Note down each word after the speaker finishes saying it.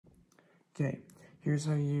Okay, here's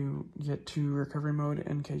how you get to recovery mode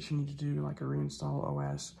in case you need to do like a reinstall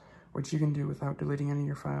OS, which you can do without deleting any of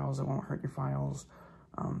your files. It won't hurt your files.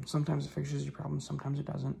 Sometimes it fixes your problem, sometimes it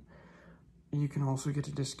doesn't. You can also get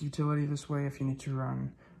to disk utility this way if you need to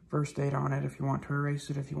run first aid on it, if you want to erase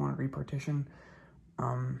it, if you want to repartition.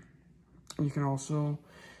 You can also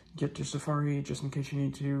get to Safari just in case you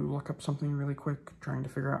need to look up something really quick, trying to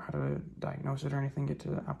figure out how to diagnose it or anything, get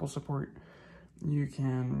to Apple support. You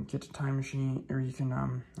can get to Time Machine, or you can,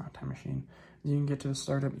 not Time Machine, you can get to the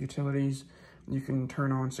startup utilities. You can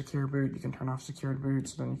turn on secure boot, you can turn off secured boot,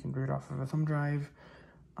 so then you can boot off of a thumb drive,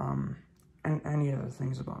 and any other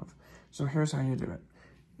things above. So here's how you do it.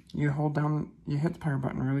 You hold down, you hit the power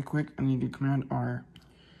button really quick, and you do Command R.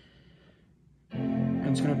 And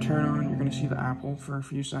it's gonna turn on, you're gonna see the Apple for a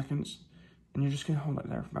few seconds, and you're just gonna hold it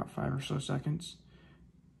there for about 5 or so seconds,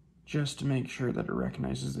 just to make sure that it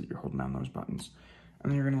recognizes that you're holding down those buttons.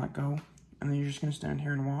 And then you're gonna let go, and then you're just gonna stand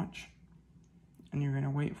here and watch, and you're gonna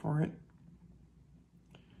wait for it.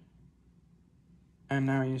 And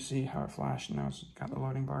now you see how it flashed, and now it's got the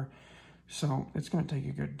loading bar. So it's gonna take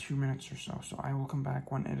a good 2 minutes or so, so I will come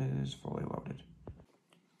back when it is fully loaded.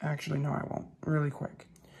 Actually, no, I won't, really quick.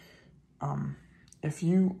 If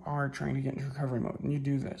you are trying to get into recovery mode and you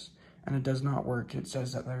do this and it does not work, it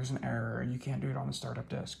says that there's an error, you can't do it on the startup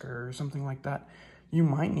disk or something like that, you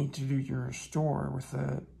might need to do your restore with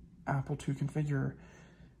the Apple II configurer.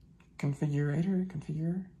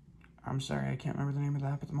 I'm sorry, I can't remember the name of the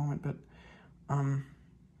app at the moment, but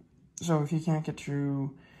so if you can't get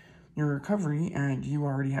through your recovery and you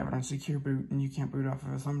already have it on secure boot and you can't boot off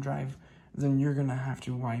of a thumb drive, then you're gonna have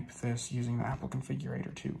to wipe this using the Apple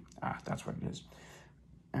configurator too. That's what it is.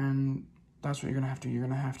 And that's what you're gonna have to do. You're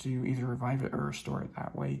gonna have to either revive it or restore it.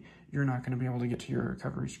 That way, you're not gonna be able to get to your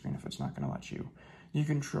recovery screen if it's not gonna let you. You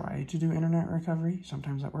can try to do internet recovery.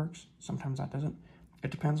 Sometimes that works, sometimes that doesn't.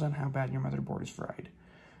 It depends on how bad your motherboard is fried.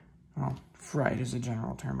 Well, fried is a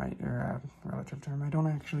general term, or a relative term. I don't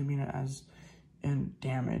actually mean it as in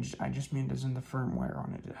damaged. I just mean it as in the firmware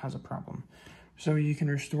on it. It has a problem. So you can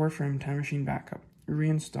restore from Time Machine Backup,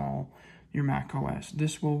 reinstall your Mac OS.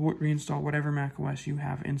 This will reinstall whatever Mac OS you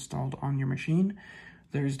have installed on your machine.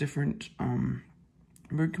 There's different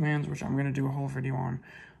boot commands, which I'm going to do a whole video on.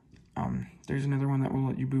 There's another one that will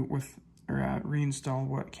let you boot with, or reinstall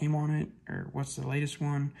what came on it, or what's the latest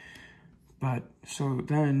one. But, so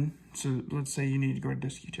let's say you need to go to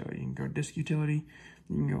disk utility. You can go to disk utility,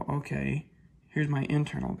 you can go, okay, here's my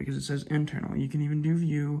internal, because it says internal. You can even do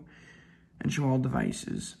view and show all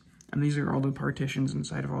devices. And these are all the partitions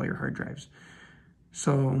inside of all your hard drives.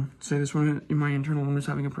 So, say this one, my internal one is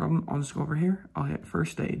having a problem, I'll just go over here, I'll hit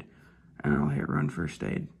first aid, and I'll hit run first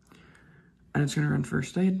aid. And it's gonna run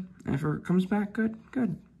first aid, and if it comes back good,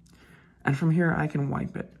 good. And from here, I can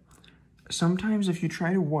wipe it. Sometimes if you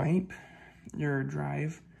try to wipe your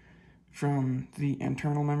drive from the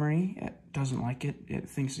internal memory, it doesn't like it. It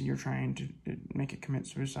thinks that you're trying to make it commit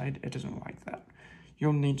suicide. It doesn't like that.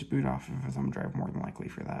 You'll need to boot off of a thumb drive more than likely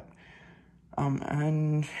for that.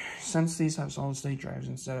 And since these have solid-state drives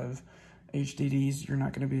instead of HDDs, you're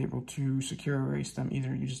not going to be able to secure erase them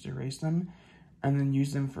either. You just erase them and then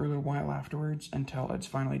use them for a little while afterwards until it's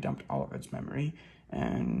finally dumped all of its memory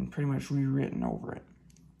and pretty much rewritten over it.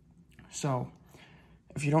 So,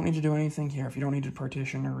 if you don't need to do anything here, if you don't need to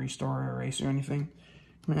partition or restore or erase or anything,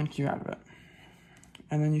 Command Q out of it.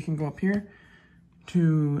 And then you can go up here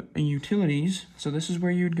to utilities. So this is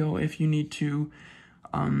where you'd go if you need to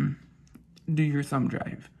do your thumb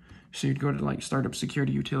drive. So you'd go to like startup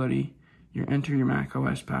security utility, you enter your Mac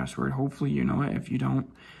OS password. Hopefully you know it. If you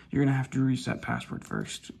don't, you're gonna have to reset password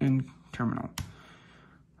first in terminal,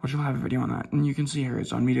 which I'll have a video on that. And you can see here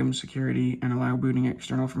it's on medium security and allow booting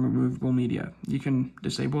external from removable media. You can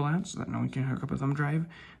disable that so that no one can hook up a thumb drive.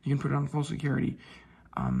 You can put it on full security.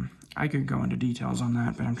 I could go into details on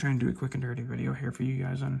that, but I'm trying to do a quick and dirty video here for you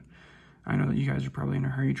guys, and I know that you guys are probably in a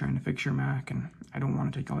hurry trying to fix your Mac, and I don't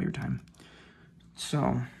want to take all your time.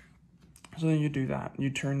 So then you do that. You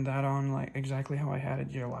turn that on like exactly how I had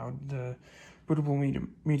it. You allowed the bootable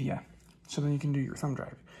media. So then you can do your thumb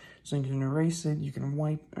drive. So you can erase it, you can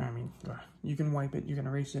wipe it, you can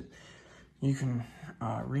erase it, you can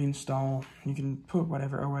reinstall, you can put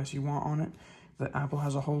whatever OS you want on it. The Apple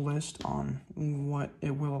has a whole list on what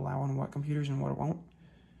it will allow on what computers and what it won't.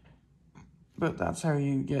 But that's how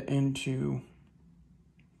you get into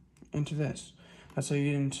this. That's how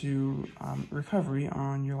you get into recovery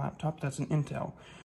on your laptop. That's an Intel.